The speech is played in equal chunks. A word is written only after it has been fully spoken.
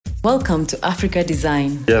Welcome to Africa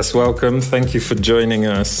Design. Yes, welcome. Thank you for joining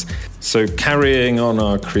us. So, carrying on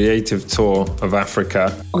our creative tour of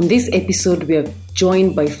Africa. On this episode, we are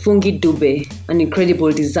joined by Fungi Dube, an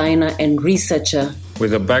incredible designer and researcher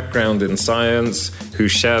with a background in science who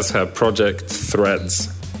shares her project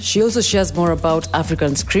Threads. She also shares more about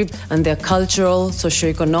African script and their cultural,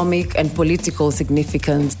 socioeconomic, and political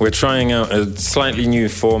significance. We're trying out a slightly new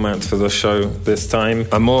format for the show this time,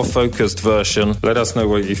 a more focused version. Let us know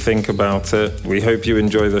what you think about it. We hope you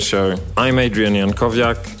enjoy the show. I'm Adrian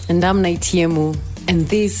Jankowiak. And I'm Naitiemu. And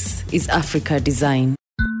this is Africa Design.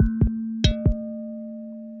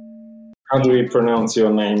 How do we pronounce your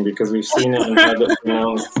name? Because we've seen it and heard it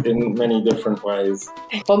pronounced in many different ways.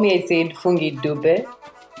 For me, I said Fungi Dube.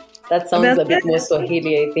 That sounds a bit more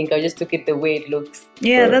Swahili, I think. I just took it the way it looks.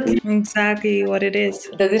 Yeah, that's exactly what it is.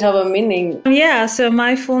 Does it have a meaning? Yeah, so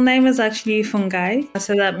my full name is actually Fungai.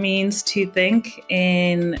 So that means to think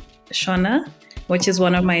in Shona, which is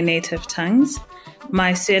one of my native tongues.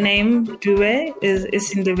 My surname, Due, is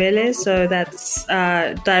Isindebele, so that's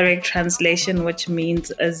direct translation, which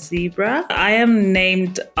means a zebra. I am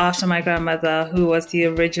named after my grandmother, who was the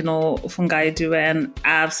original Fungai Due, and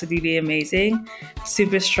absolutely amazing.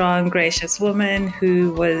 Super strong, gracious woman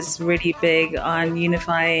who was really big on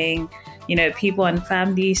unifying, people and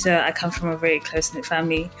family. So I come from a very close-knit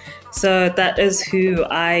family. So that is who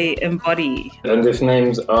I embody. And if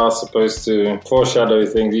names are supposed to foreshadow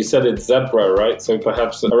things, you said it's zebra, right? So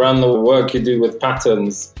perhaps around the work you do with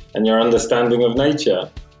patterns and your understanding of nature.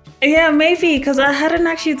 Yeah, maybe, because I hadn't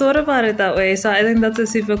actually thought about it that way. So I think that's a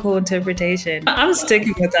super cool interpretation. I'm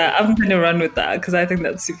sticking with that. I'm going to run with that because I think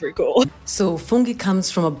that's super cool. So Fungi comes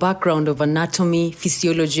from a background of anatomy,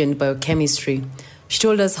 physiology, and biochemistry. She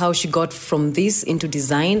told us how she got from this into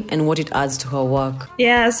design and what it adds to her work.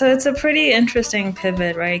 Yeah, so it's a pretty interesting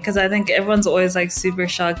pivot, right? Because I think everyone's always super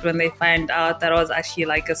shocked when they find out that I was actually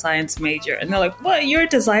a science major. And they're like, what, you're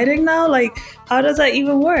designing now? How does that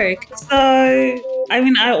even work? So,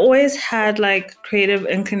 I always had creative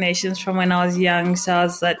inclinations from when I was young. So I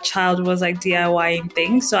was that child who was DIYing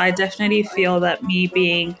things. So I definitely feel that me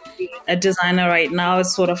being a designer right now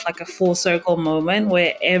is sort of a full circle moment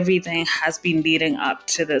where everything has been leading up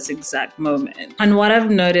to this exact moment. And what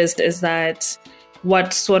I've noticed is that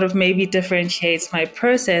what sort of maybe differentiates my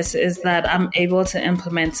process is that I'm able to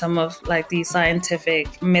implement some of these scientific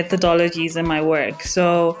methodologies in my work.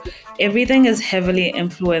 So everything is heavily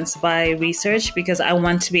influenced by research because I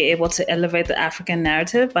want to be able to elevate the African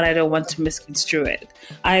narrative, but I don't want to misconstrue it.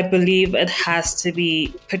 I believe it has to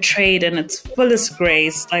be portrayed in its fullest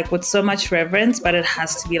grace, with so much reverence, but it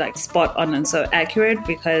has to be spot on and so accurate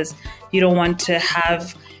because you don't want to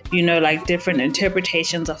have different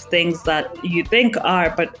interpretations of things that you think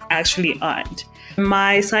are, but actually aren't.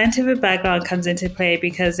 My scientific background comes into play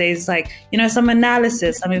because there's some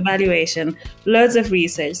analysis, some evaluation, loads of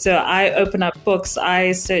research. So I open up books,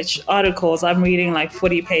 I search articles, I'm reading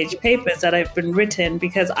 40-page papers that have been written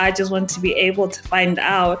because I just want to be able to find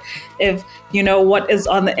out if, what is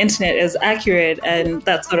on the internet is accurate and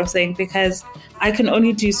that sort of thing, because I can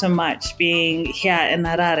only do so much being here in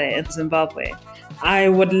Harare in Zimbabwe. I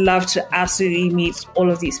would love to absolutely meet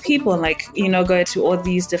all of these people and go to all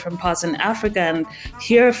these different parts in Africa and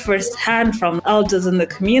hear firsthand from elders in the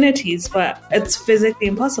communities, but it's physically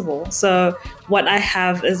impossible. So what I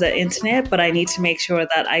have is the internet, but I need to make sure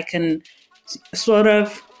that I can sort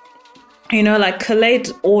of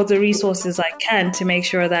collate all the resources I can to make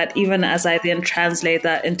sure that even as I then translate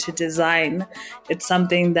that into design, it's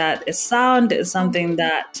something that is sound, it's something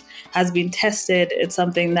that has been tested, it's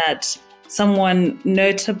something that someone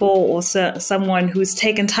notable or someone who's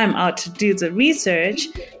taken time out to do the research,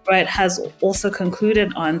 right, has also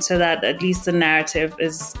concluded on, so that at least the narrative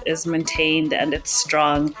is maintained and it's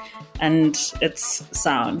strong and it's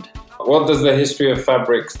sound. What does the history of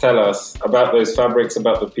fabrics tell us about those fabrics,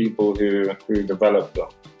 about the people who developed them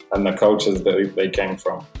and the cultures that they came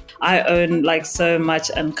from? I own so much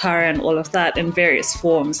Ankara and all of that in various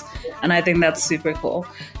forms, and I think that's super cool.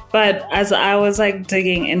 But as I was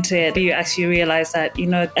digging into it, you actually realize that,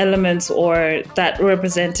 elements or that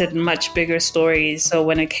represented much bigger stories. So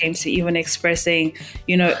when it came to even expressing,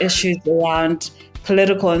 issues around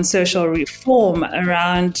political and social reform,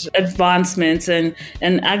 around advancements in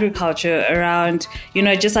agriculture, around,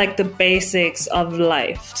 just the basics of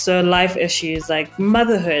life. So life issues like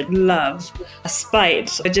motherhood, love,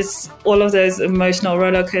 spite, just all of those emotional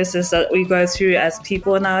roller coasters that we go through as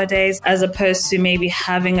people nowadays, as opposed to maybe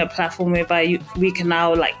having a platform whereby we can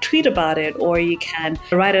now tweet about it, or you can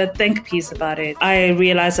write a think piece about it. I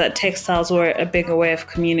realized that textiles were a bigger way of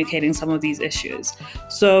communicating some of these issues.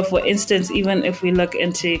 So for instance, even if we we look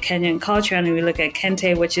into Kenyan culture and we look at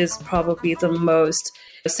kente, which is probably the most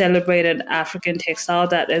celebrated African textile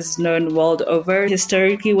that is known world over.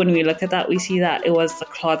 Historically, when we look at that, we see that it was the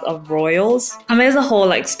cloth of royals. And there's a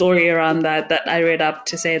whole story around that I read up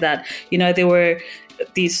to say that, there were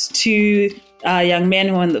these two young men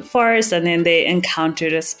who were in the forest, and then they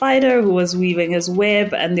encountered a spider who was weaving his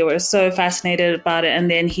web, and they were so fascinated about it.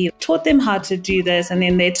 And then he taught them how to do this, and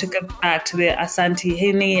then they took it back to the Asante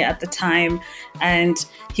Hene at the time, and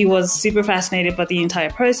he was super fascinated by the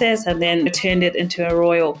entire process, and then turned it into a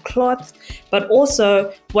royal cloth. But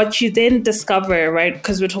also, what you then discover, right,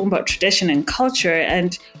 because we're talking about tradition and culture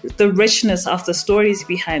and the richness of the stories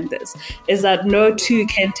behind this, is that no two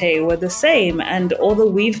kente were the same, and all the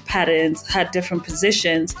weave patterns had different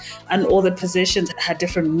positions, and all the positions had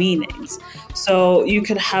different meanings. So you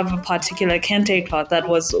could have a particular kente cloth that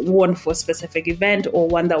was worn for a specific event, or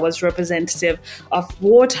one that was representative of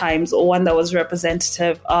war times, or one that was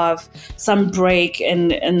representative of some break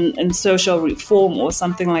in social reform or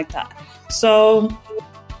something like that. So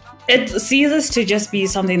it ceases to just be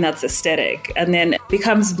something that's aesthetic, and then it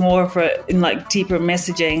becomes more of deeper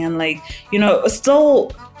messaging and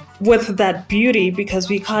still with that beauty, because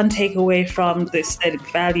we can't take away from the aesthetic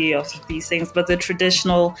value of these things, but the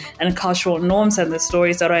traditional and cultural norms and the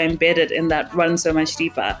stories that are embedded in that run so much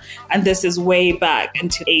deeper. And this is way back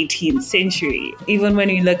into 18th century. Even when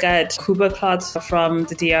you look at Kuba cloths from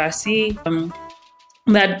the DRC,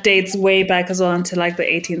 that dates way back as well into the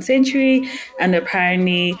 18th century. And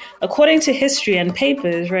apparently, according to history and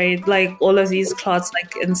papers, right, all of these cloths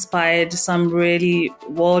inspired some really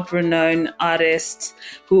world-renowned artists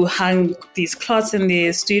who hung these cloths in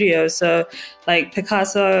their studios. So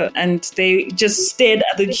Picasso, and they just stared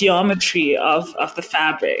at the geometry of the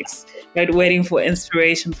fabrics, right, waiting for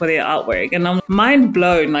inspiration for their artwork. And I'm mind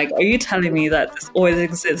blown. Are you telling me that this always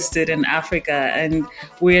existed in Africa and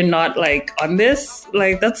we're not on this?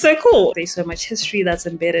 That's so cool. There's so much history that's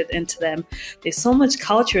embedded into them. There's so much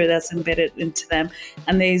culture that's embedded into them.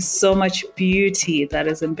 And there's so much beauty that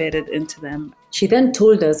is embedded into them. She then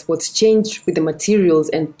told us what's changed with the materials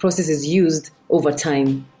and processes used over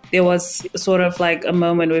time. There was sort of a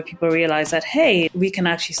moment where people realized that, hey, we can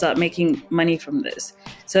actually start making money from this.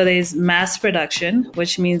 So there's mass production,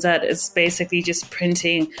 which means that it's basically just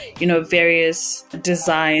printing, various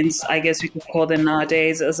designs, I guess we could call them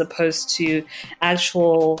nowadays, as opposed to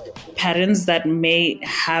actual patterns that may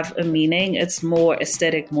have a meaning. It's more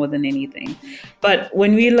aesthetic more than anything. But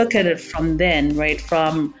when we look at it from then, right,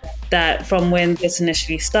 from when this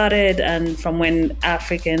initially started and from when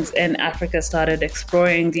Africans in Africa started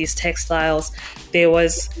exploring these textiles, there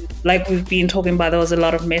was, we've been talking about, there was a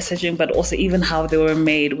lot of messaging, but also even how they were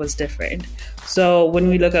made was different. So when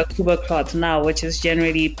we look at Kuba cloth now, which is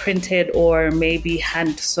generally printed or maybe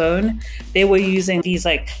hand sewn, they were using these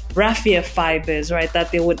raffia fibers, right,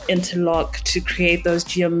 that they would interlock to create those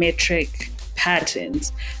geometric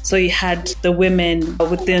patterns. So you had the women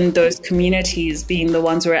within those communities being the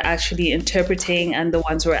ones who were actually interpreting and the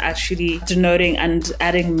ones who were actually denoting and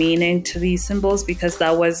adding meaning to these symbols, because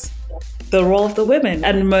that was the role of the women.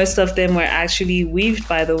 And most of them were actually weaved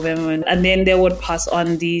by the women. And then they would pass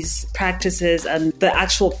on these practices and the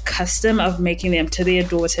actual custom of making them to their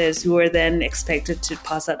daughters, who were then expected to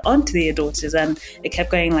pass that on to their daughters. And it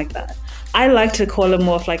kept going like that. I like to call it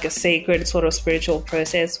more of a sacred sort of spiritual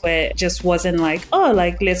process, where it just wasn't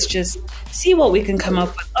let's just see what we can come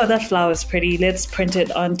up with. Oh, that flower is pretty. Let's print it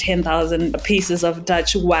on 10,000 pieces of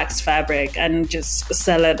Dutch wax fabric and just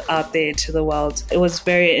sell it out there to the world. It was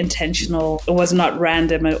very intentional. It was not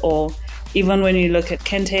random at all. Even when you look at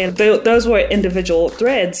kente, those were individual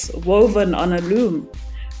threads woven on a loom,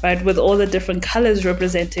 right, with all the different colors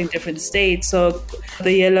representing different states. So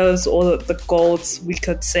the yellows or the golds, we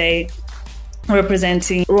could say,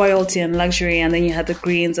 representing royalty and luxury, and then you had the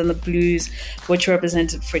greens and the blues, which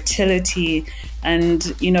represented fertility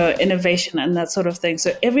and innovation and that sort of thing.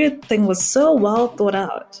 So everything was so well thought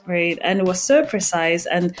out, right, and it was so precise,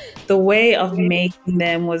 and the way of making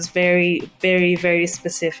them was very, very, very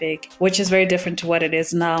specific, which is very different to what it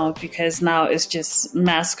is now, because now it's just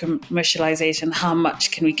mass commercialization. How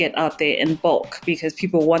much can we get out there in bulk, because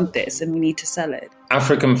people want this and we need to sell it.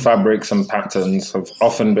 African fabrics and patterns have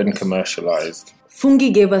often been commercialized. Fungi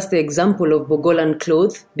gave us the example of Bogolan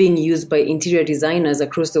cloth being used by interior designers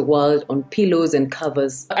across the world on pillows and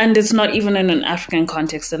covers. And it's not even in an African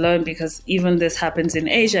context alone, because even this happens in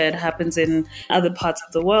Asia, it happens in other parts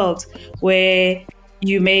of the world, where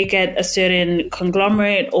you may get a certain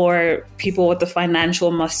conglomerate or people with the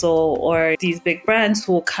financial muscle or these big brands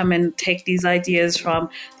who will come and take these ideas from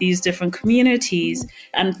these different communities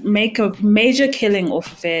and make a major killing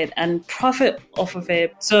off of it and profit off of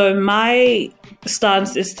it. So my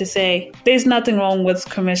stance is to say there's nothing wrong with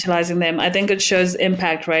commercializing them. I think it shows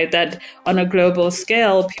impact, right? That on a global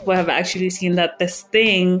scale, people have actually seen that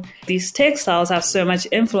these textiles have so much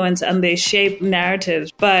influence and they shape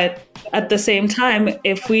narratives. But at the same time,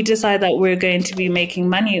 if we decide that we're going to be making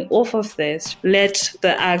money off of this, let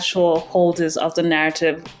the actual holders of the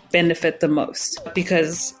narrative benefit the most,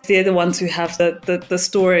 because they're the ones who have the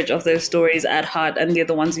storage of those stories at heart, and they're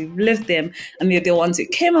the ones who lived them, and they're the ones who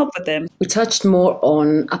came up with them. We touched more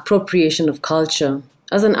on appropriation of culture.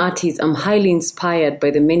 As an artist, I'm highly inspired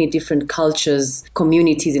by the many different cultures,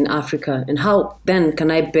 communities in Africa, and how then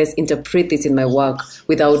can I best interpret this in my work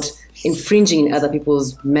without infringing in other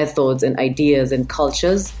people's methods and ideas and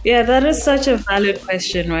cultures? Yeah, that is such a valid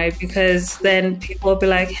question, right? Because then people will be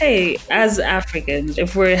like, hey, as Africans,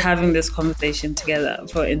 if we're having this conversation together,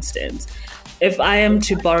 for instance, if I am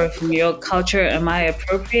to borrow from your culture, am I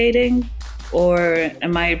appropriating? Or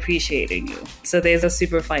am I appreciating you? So there's a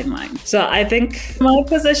super fine line. So I think my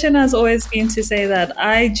position has always been to say that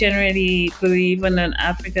I generally believe in an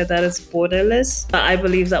Africa that is borderless. I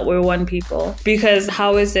believe that we're one people. Because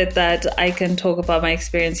how is it that I can talk about my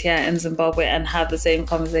experience here in Zimbabwe and have the same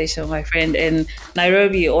conversation with my friend in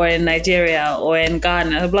Nairobi or in Nigeria or in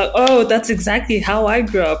Ghana? I'm like, oh, that's exactly how I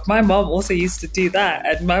grew up. My mom also used to do that.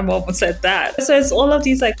 And my mom said that. So it's all of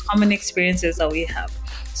these like common experiences that we have.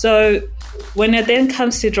 So when it then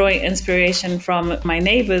comes to drawing inspiration from my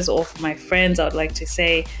neighbors or from my friends, I would like to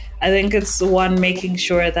say, I think it's one, making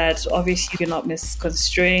sure that obviously you're not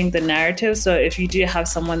misconstruing the narrative. So if you do have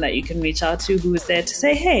someone that you can reach out to who is there to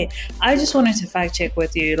say, hey, I just wanted to fact check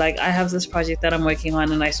with you. Like, I have this project that I'm working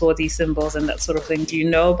on and I saw these symbols and that sort of thing. Do you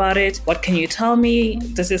know about it? What can you tell me?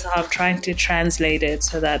 This is how I'm trying to translate it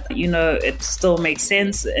so that, you know, it still makes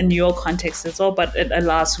sense in your context as well, but it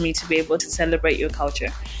allows me to be able to celebrate your culture.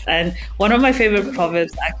 And one of my favorite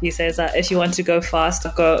proverbs actually says that if you want to go fast,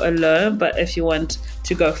 go alone. But if you want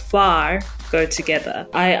to go far, go together.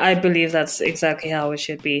 I believe that's exactly how it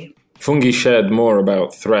should be. Fungi shared more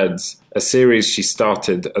about Threads, a series she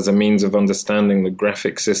started as a means of understanding the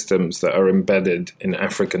graphic systems that are embedded in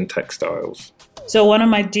African textiles. So one of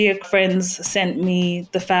my dear friends sent me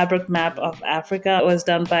the fabric map of Africa. It was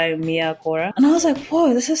done by Mia Kora. And I was like,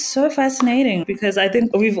 whoa, this is so fascinating, because I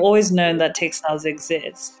think we've always known that textiles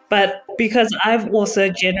exist. But because I've also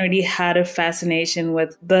generally had a fascination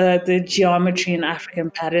with the geometry in African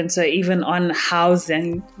patterns, so even on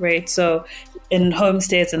housing, right? So in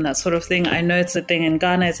homesteads and that sort of thing, I know it's a thing in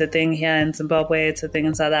Ghana, it's a thing here in Zimbabwe, it's a thing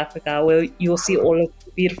in South Africa, where you'll see all of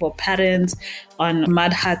the beautiful patterns on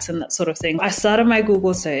mud huts and that sort of thing. I started my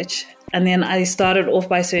Google search, and then I started off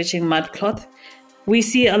by searching mud cloth. We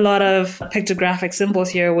see a lot of pictographic symbols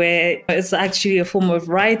here where it's actually a form of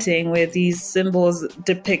writing where these symbols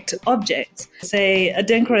depict objects. Say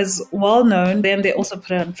Adinkra is well known, then they also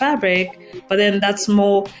put it on fabric, but then that's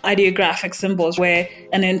more ideographic symbols where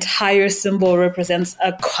an entire symbol represents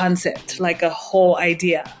a concept, like a whole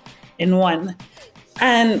idea in one.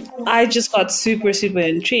 And I just got super, super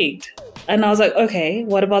intrigued. And I was like, okay,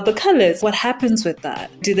 what about the colors? What happens with that?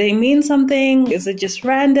 Do they mean something? Is it just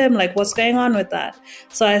random? Like, what's going on with that?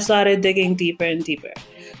 So I started digging deeper and deeper.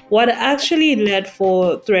 What actually led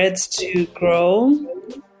for Threads to grow,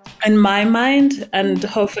 in my mind, and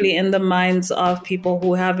hopefully in the minds of people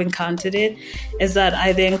who have encountered it, is that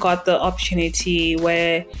I then got the opportunity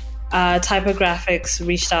where Typographics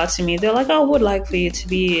reached out to me. They're like, I would like for you to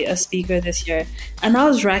be a speaker this year. And I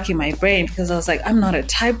was racking my brain because I was like, I'm not a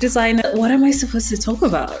type designer. What am I supposed to talk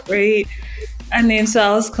about, right? And then so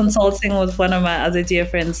I was consulting with one of my other dear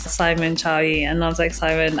friends, Simon Chawi, and I was like,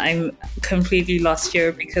 Simon, I'm completely lost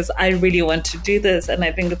here because I really want to do this and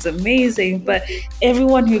I think it's amazing. But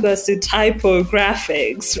everyone who goes to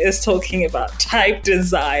typographics is talking about type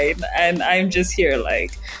design. And I'm just here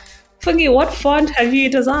like, Fungi, what font have you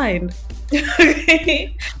designed?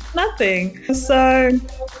 Nothing. So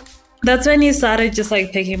that's when he started just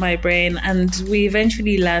like picking my brain, and we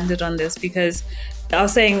eventually landed on this because I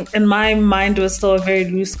was saying in my mind it was still a very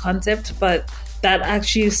loose concept, but that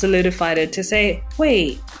actually solidified it to say,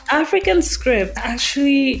 wait, African script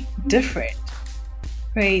actually different,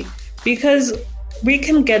 right? Because we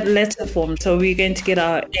can get letter form, so we're going to get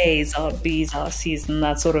our A's, our B's, our C's, and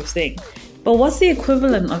that sort of thing. But what's the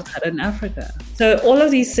equivalent of that in Africa? So all of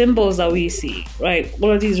these symbols that we see, right?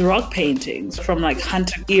 All of these rock paintings from like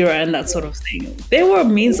hunter era and that sort of thing, they were a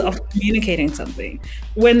means of communicating something.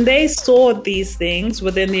 When they saw these things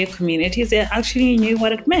within their communities, they actually knew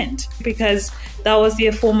what it meant because that was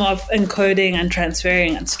their form of encoding and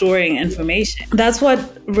transferring and storing information. That's what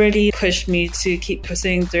really pushed me to keep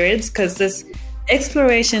pursuing threads, because this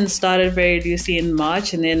exploration started very loosely in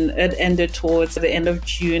March and then it ended towards the end of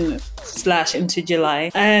June / into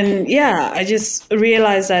July. And yeah, I just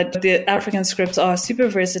realized that the African scripts are super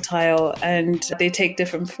versatile and they take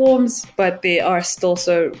different forms, but they are still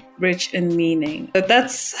so rich in meaning. But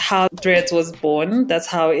that's how Threads was born. That's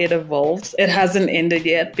how it evolved. It hasn't ended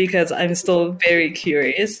yet because I'm still very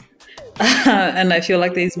curious. And I feel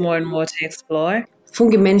like there's more and more to explore.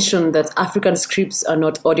 Fungi mentioned that African scripts are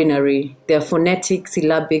not ordinary. They are phonetic,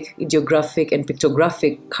 syllabic, ideographic, and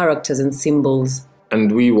pictographic characters and symbols.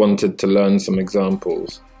 And we wanted to learn some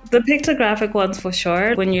examples. The pictographic ones for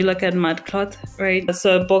sure. When you look at mud cloth, right?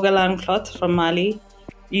 So Bogalan cloth from Mali,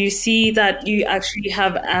 you see that you actually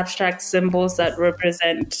have abstract symbols that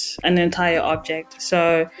represent an entire object.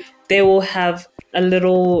 So they will have a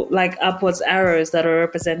little like upwards arrows that are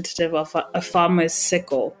representative of a farmer's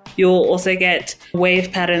sickle. You'll also get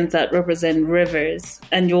wave patterns that represent rivers,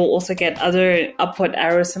 and you'll also get other upward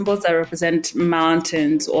arrow symbols that represent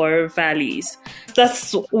mountains or valleys.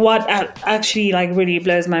 That's what actually like really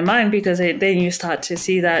blows my mind, because then you start to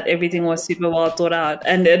see that everything was super well thought out,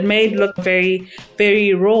 and it made look very,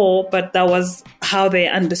 very raw, but that was how they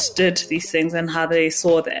understood these things and how they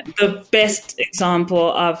saw them. The best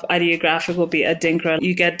example of ideographic will be Adinkra.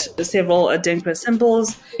 You get several Adinkra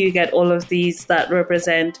symbols. You get all of these that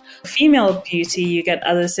represent female beauty. You get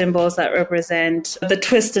other symbols that represent the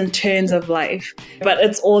twists and turns of life. But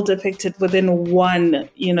it's all depicted within one,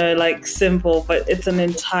 like symbol, but it's an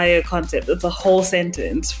entire concept. It's a whole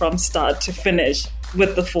sentence from start to finish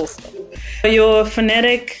with the full stop. Your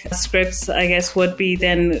phonetic scripts, I guess, would be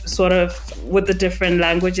then sort of with the different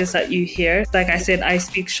languages that you hear. Like I said, I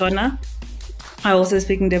speak Shona. I also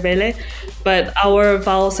speak Ndebele, but our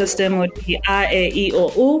vowel system would be A, E, I,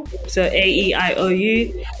 O, U. So A, E, I, O,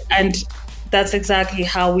 U. And that's exactly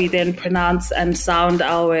how we then pronounce and sound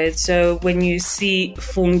our words. So when you see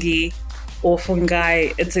fungi or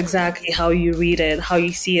fungi, it's exactly how you read it. How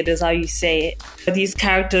you see it is how you say it. But these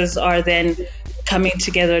characters are then coming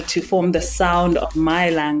together to form the sound of my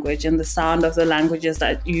language and the sound of the languages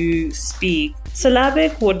that you speak.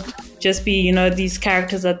 Syllabic would just be, these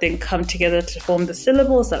characters that then come together to form the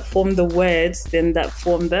syllables that form the words, then that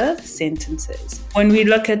form the sentences. When we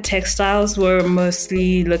look at textiles, we're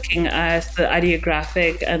mostly looking at the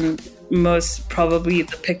ideographic and most probably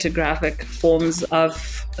the pictographic forms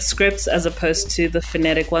of scripts as opposed to the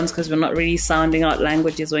phonetic ones, because we're not really sounding out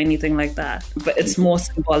languages or anything like that. But it's more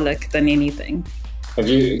symbolic than anything. Have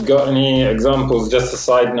you got any examples, just a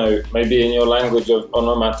side note, maybe in your language of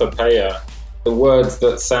onomatopoeia, the words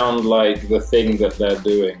that sound like the thing that they're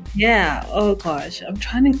doing? Yeah, oh gosh, I'm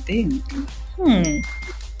trying to think.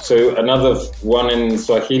 So another one in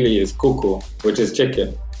Swahili is kuku, which is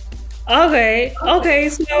chicken. Okay,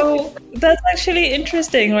 so that's actually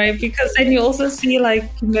interesting, right? Because then you also see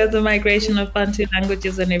the migration of Bantu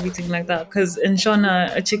languages and everything like that. Because in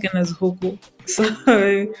Shona, a chicken is huku.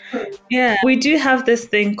 So yeah, we do have this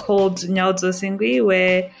thing called Nyauzo Singwi,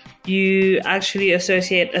 where you actually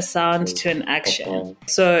associate a sound to an action.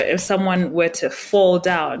 So if someone were to fall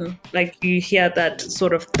down, like you hear that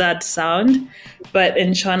sort of thud sound, but in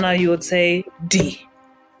Shona you would say D,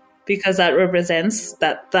 because that represents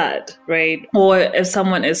that thud, right? Or if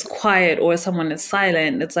someone is quiet or someone is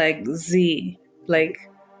silent, it's like Z, like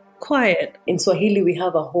quiet. In Swahili, we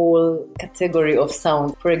have a whole category of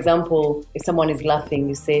sound. For example, if someone is laughing,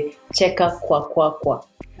 you say cheka kwa kwa kwa.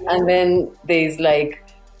 And then there's like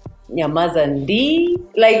nyamaza ndi,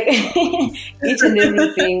 like each and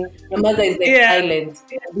everything. Nyamaza is like silent,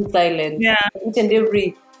 be silent. Yeah. Each and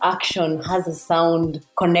every action has a sound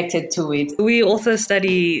connected to it. We also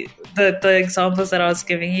study the examples that I was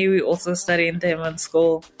giving you. We also study in them in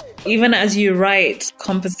school. Even as you write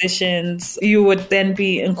compositions, you would then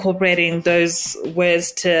be incorporating those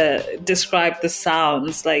words to describe the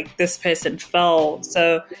sounds, like this person fell.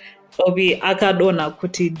 So it'll be akadona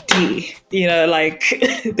kuti di, like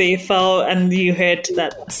they fell and you heard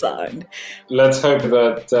that sound. Let's hope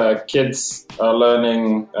that kids are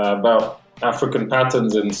learning about African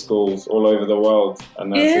patterns in schools all over the world.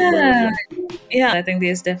 And that's I think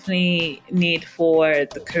there's definitely need for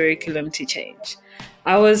the curriculum to change.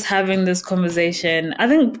 I was having this conversation. I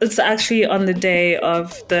think it's actually on the day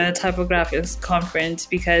of the typographics conference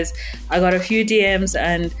because I got a few DMs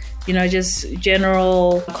and, just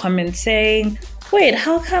general comments saying, wait,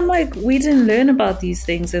 how come we didn't learn about these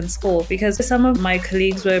things in school? Because some of my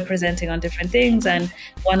colleagues were presenting on different things, and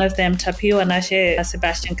one of them, Tapio Anashe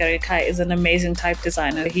Sebastian Karikai, is an amazing type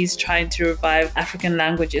designer. He's trying to revive African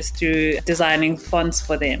languages through designing fonts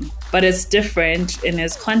for them. But it's different in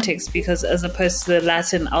his context because as opposed to the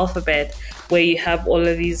Latin alphabet, where you have all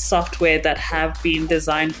of these software that have been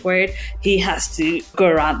designed for it, he has to go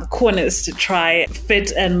around the corners to try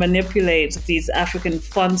fit and manipulate these African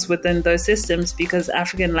fonts within those systems because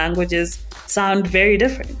African languages sound very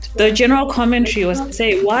different. The general commentary was to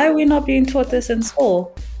say, why are we not being taught this in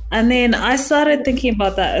school? And then I started thinking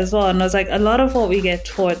about that as well. And I was like, a lot of what we get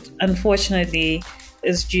taught, unfortunately,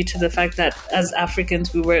 is due to the fact that as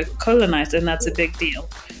Africans, we were colonized, and that's a big deal.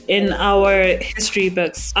 In our history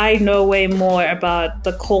books, I know way more about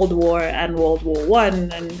the Cold War and World War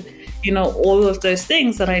One and, all of those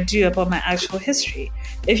things than I do about my actual history.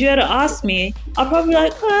 If you had to ask me, I'll probably be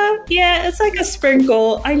like, yeah, it's like a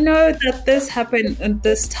sprinkle. I know that this happened in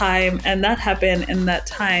this time and that happened in that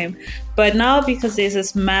time. But now because there's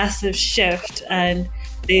this massive shift and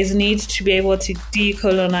there's need to be able to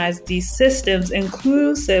decolonize these systems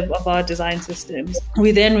inclusive of our design systems,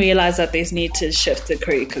 we then realize that there's need to shift the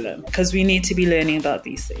curriculum because we need to be learning about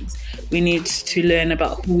these things. We need to learn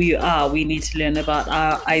about who we are. We need to learn about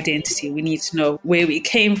our identity. We need to know where we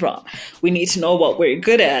came from. We need to know what we're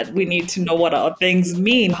good at. We need to know what our things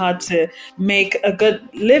mean, how to make a good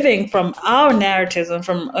living from our narratives and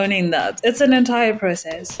from owning that. It's an entire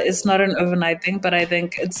process. It's not an overnight thing, but I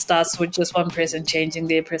think it starts with just one person changing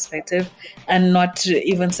their perspective, and not to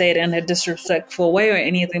even say it in a disrespectful way or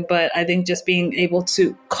anything, but I think just being able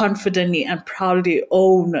to confidently and proudly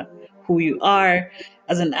own who you are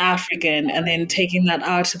as an African and then taking that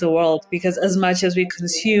out to the world, because as much as we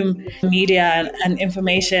consume media and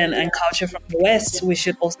information and culture from the West, we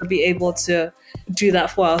should also be able to do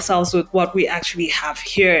that for ourselves with what we actually have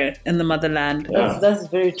here in the motherland. That's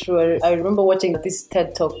very true. I remember watching this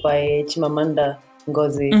TED Talk by Chimamanda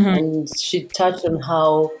Ngozi, and she touched on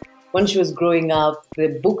how when she was growing up,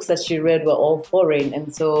 the books that she read were all foreign.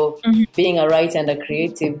 And so being a writer and a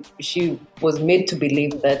creative, she was made to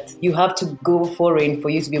believe that you have to go foreign for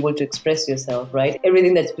you to be able to express yourself, right?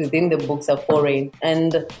 Everything that's within the books are foreign.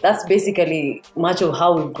 And that's basically much of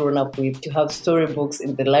how we've grown up with, to have storybooks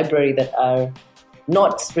in the library that are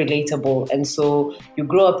not relatable. And so you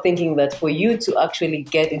grow up thinking that for you to actually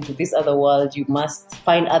get into this other world, you must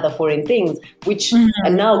find other foreign things, which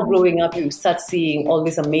and now growing up, you start seeing all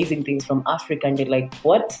these amazing things from Africa and you're like,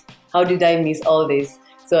 what? How did I miss all this?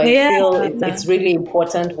 So I feel it's really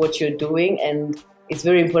important what you're doing, and it's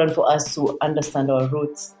very important for us to understand our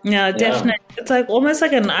roots. Yeah, definitely. It's like almost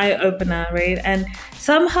like an eye-opener, right? And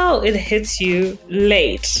somehow it hits you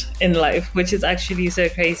late in life, which is actually so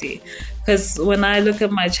crazy. Because when I look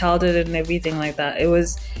at my childhood and everything like that, it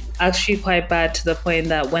was actually quite bad to the point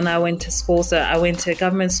that when I went to school, so I went to a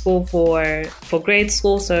government school for grade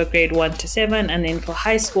school, so grade 1 to 7, and then for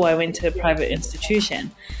high school, I went to a private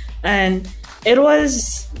institution. And it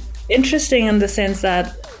was interesting in the sense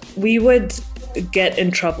that we would get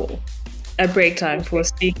in trouble at break time for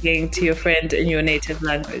speaking to your friend in your native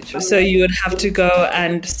language. So you would have to go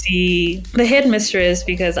and see the headmistress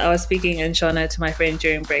because I was speaking in Shona to my friend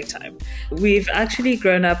during break time. We've actually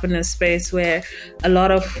grown up in a space where a lot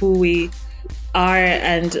of who we are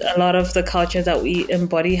and a lot of the culture that we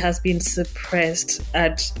embody has been suppressed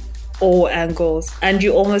at all angles, and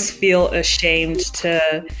you almost feel ashamed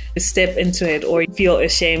to step into it, or you feel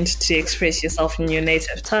ashamed to express yourself in your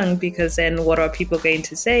native tongue, because then what are people going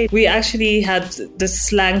to say? We actually had this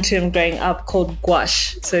slang term growing up called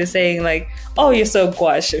gouache, so saying like, oh, you're so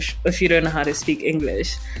gouache if you don't know how to speak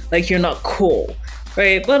English, like you're not cool.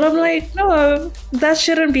 Right, but I'm like, no, that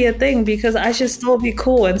shouldn't be a thing, because I should still be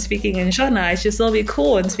cool and speaking in Shona. I should still be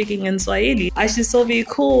cool and speaking in Swahili. I should still be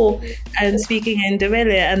cool and speaking in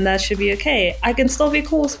Ndebele, and that should be okay. I can still be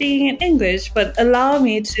cool speaking in English, but allow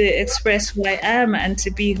me to express who I am and to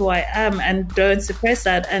be who I am, and don't suppress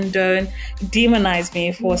that and don't demonize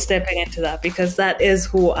me for stepping into that, because that is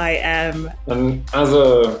who I am. And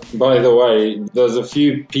by the way, there's a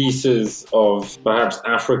few pieces of perhaps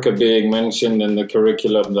Africa being mentioned in the curriculum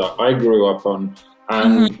that I grew up on,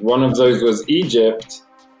 and one of those was Egypt,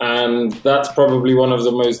 and that's probably one of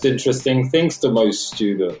the most interesting things to most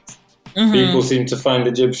students. People seem to find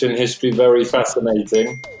Egyptian history very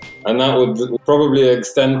fascinating, and that would probably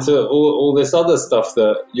extend to all this other stuff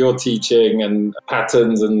that you're teaching, and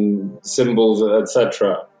patterns and symbols,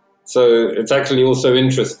 etc. So it's actually also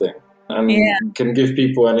interesting and can give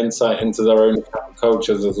people an insight into their own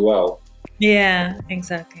cultures as well. Yeah,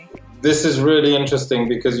 exactly. This is really interesting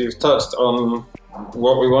because you've touched on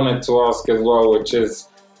what we wanted to ask as well, which is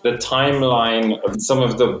the timeline of some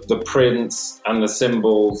of the prints and the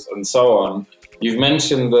symbols and so on. You've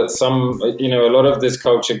mentioned that a lot of this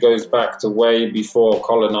culture goes back to way before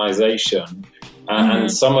colonization,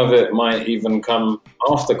 and some of it might even come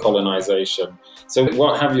after colonization. So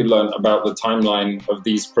what have you learned about the timeline of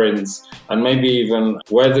these prints, and maybe even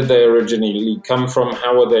where did they originally come from?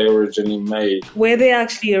 How were they originally made? Where they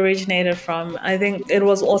actually originated from, I think it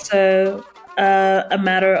was also a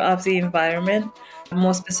matter of the environment.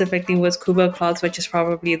 More specifically with Kuba cloths, which is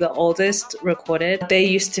probably the oldest recorded. They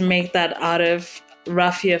used to make that out of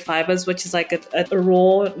raffia fibers, which is like a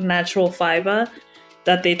raw natural fiber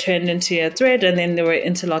that they turned into a thread, and then they were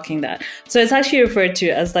interlocking that. So it's actually referred to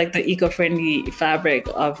as like the eco-friendly fabric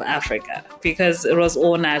of Africa because it was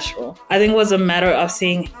all natural. I think it was a matter of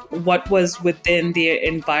seeing what was within their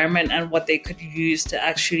environment and what they could use to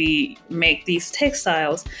actually make these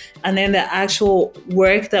textiles. And then the actual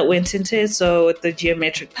work that went into it, so the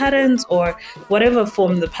geometric patterns or whatever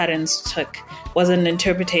form the patterns took, was an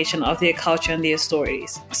interpretation of their culture and their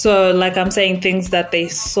stories. So like I'm saying, things that they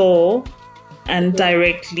saw and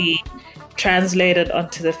directly translated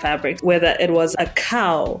onto the fabric, whether it was a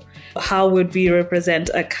cow, how would we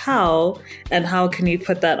represent a cow and how can we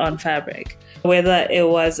put that on fabric? Whether it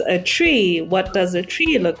was a tree, what does a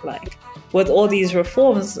tree look like? With all these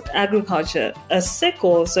reforms, agriculture, a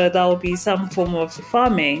sickle, so that would be some form of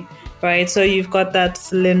farming, right? So you've got that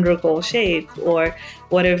cylindrical shape or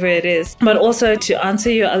whatever it is. But also to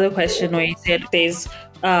answer your other question where you said there's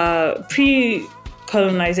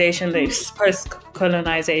colonization, there's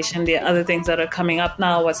post-colonization, there are other things that are coming up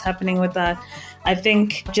now, what's happening with that. I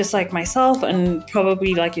think just like myself and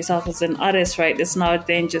probably like yourself as an artist, right, it's now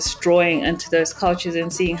then just drawing into those cultures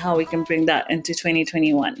and seeing how we can bring that into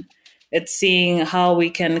 2021. It's seeing how we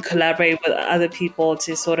can collaborate with other people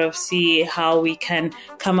to sort of see how we can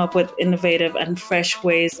come up with innovative and fresh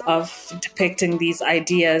ways of depicting these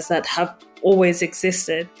ideas that have always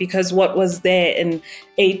existed, because what was there in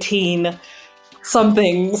 18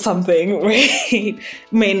 something, right,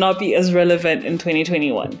 may not be as relevant in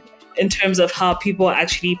 2021 in terms of how people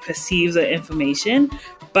actually perceive the information,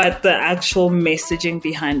 but the actual messaging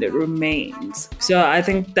behind it remains. So I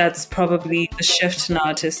think that's probably the shift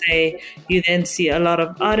now to say you then see a lot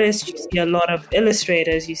of artists, you see a lot of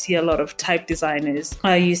illustrators, you see a lot of type designers,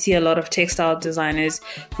 you see a lot of textile designers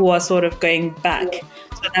who are sort of going back.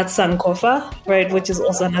 So that's Sankofa, right, which is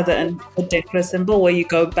also another Adinkra symbol where you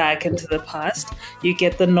go back into the past, you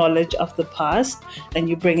get the knowledge of the past, and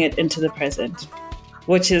you bring it into the present,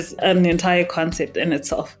 which is an entire concept in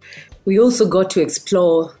itself. We also got to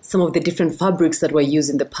explore some of the different fabrics that were used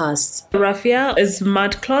in the past. Raffia is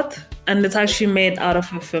mud cloth, and it's actually made out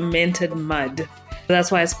of a fermented mud. That's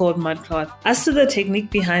why it's called mud cloth. As to the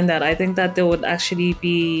technique behind that, I think that there would actually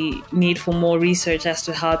be need for more research as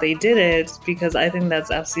to how they did it, because I think that's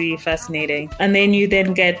absolutely fascinating. And then you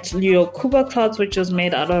then get your Kuba cloth, which was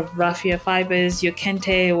made out of raffia fibers. Your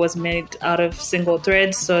Kente was made out of single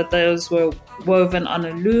threads, so those were woven on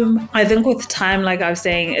a loom. I think with time, like I was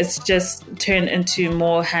saying, it's just turned into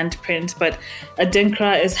more handprint, but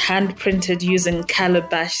Adinkra is hand printed using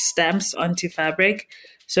calabash stamps onto fabric.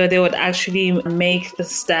 So they would actually make the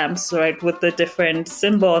stamps, right, with the different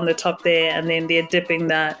symbol on the top there, and then they're dipping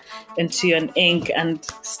that into an ink and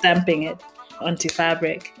stamping it onto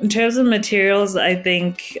fabric. In terms of materials, I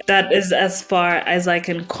think that is as far as I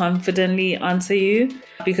can confidently answer you,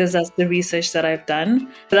 because that's the research that I've done.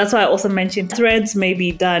 That's why I also mentioned threads may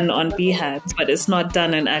be done on BHAGs, but it's not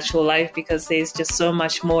done in actual life because there's just so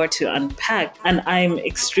much more to unpack. And I'm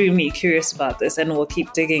extremely curious about this and will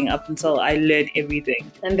keep digging up until I learn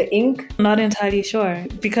everything. And the ink? Not entirely sure,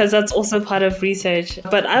 because that's also part of research.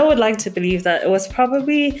 But I would like to believe that it was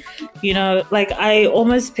probably, like I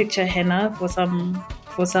almost picture henna for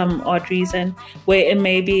some odd reason, where it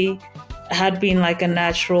maybe had been like a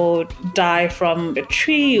natural dye from a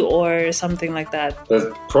tree or something like that. There's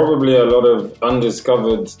probably a lot of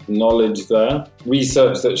undiscovered knowledge there.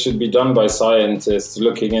 Research that should be done by scientists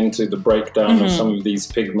looking into the breakdown of some of these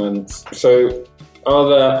pigments. So are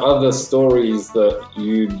there other stories that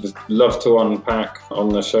you'd love to unpack on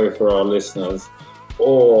the show for our listeners,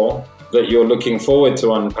 or that you're looking forward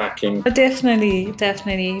to unpacking? Definitely.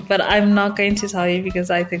 But I'm not going to tell you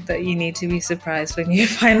because I think that you need to be surprised when you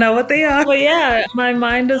find out what they are. But yeah, my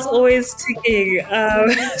mind is always ticking.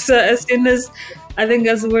 So as soon as I think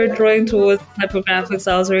as we're drawing towards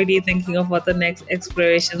typographics, I was already thinking of what the next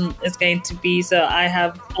exploration is going to be. So I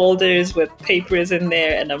have folders with papers in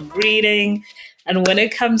there and I'm reading. And when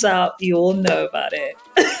it comes out, you'll know about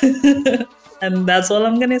it. And that's all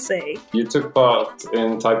I'm going to say. You took part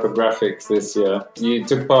in typographics this year. You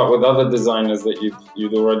took part with other designers that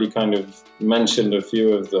you'd already kind of mentioned a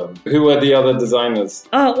few of them. Who were the other designers?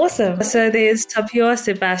 Oh, awesome. So there's Tapio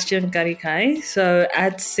Sebastian Garikai. So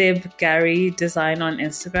at Seb Gary Design on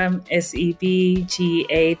Instagram, SEBGARRY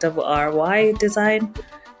Design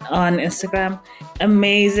on Instagram.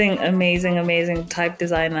 Amazing type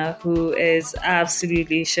designer who is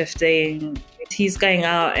absolutely shifting. He's going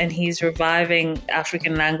out and he's reviving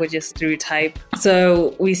African languages through type.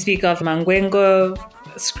 So we speak of Mangwengo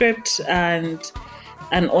script and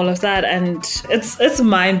all of that, and it's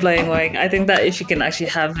mind-blowing work. I think that if you can actually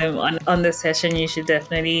have him on this session, you should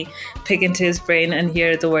definitely pick into his brain and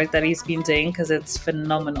hear the work that he's been doing, because it's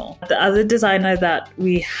phenomenal. The other designer that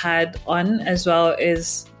we had on as well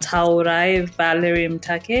is Taurai Valerie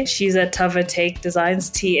Mtake. She's at Tavatake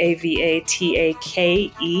Designs,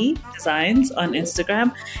 TAVATAKE Designs on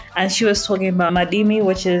Instagram. And she was talking about Madimi,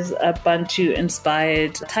 which is a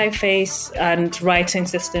Bantu-inspired typeface and writing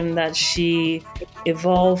system that she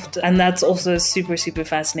evolved. And that's also super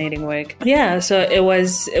fascinating work. Yeah, so it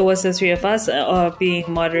was the three of us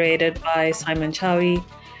being moderated by Simon Chawi.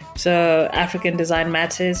 So African Design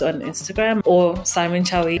Matters on Instagram, or Simon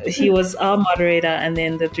Chawi. He was our moderator, and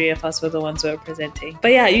then the three of us were the ones who were presenting.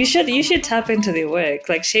 But yeah, you should tap into their work.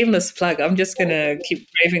 Like, shameless plug. I'm just gonna keep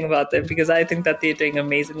raving about them because I think that they're doing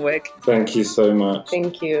amazing work. Thank you so much.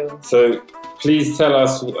 Thank you. So please tell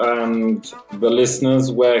us and the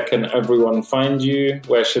listeners, where can everyone find you?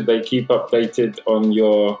 Where should they keep updated on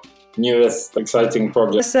your newest exciting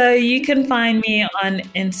project? So you can find me on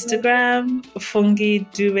Instagram, Fungi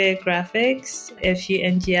Dube Graphics,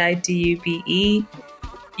 FUNGIDUBE.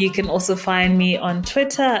 You can also find me on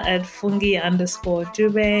Twitter at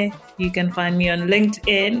Fungi_Dube. You can find me on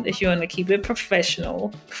LinkedIn if you want to keep it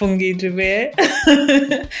professional, Fungi Dube.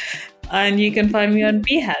 And you can find me on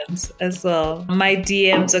Behance as well. My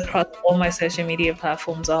DMs across all my social media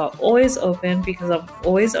platforms are always open, because I'm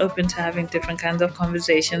always open to having different kinds of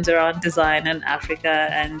conversations around design and Africa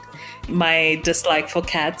and my dislike for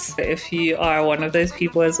cats. If you are one of those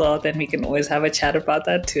people as well, then we can always have a chat about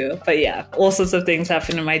that too. But yeah, all sorts of things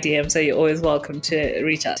happen in my DMs, so you're always welcome to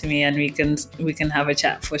reach out to me and we can have a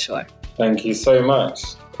chat for sure. Thank you so much.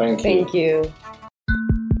 Thank you. Thank you.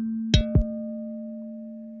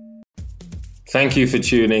 Thank you for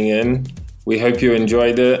tuning in. We hope you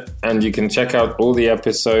enjoyed it, and you can check out all the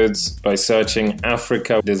episodes by searching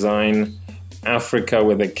Africa Design, Africa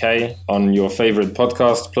with a K, on your favorite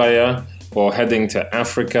podcast player, or heading to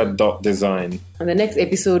africa.design. On the next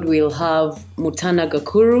episode, we'll have Mutana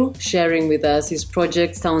Gakuru sharing with us his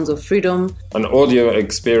project Sounds of Freedom, an audio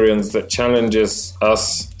experience that challenges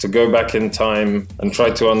us to go back in time and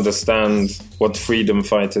try to understand what freedom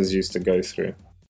fighters used to go through.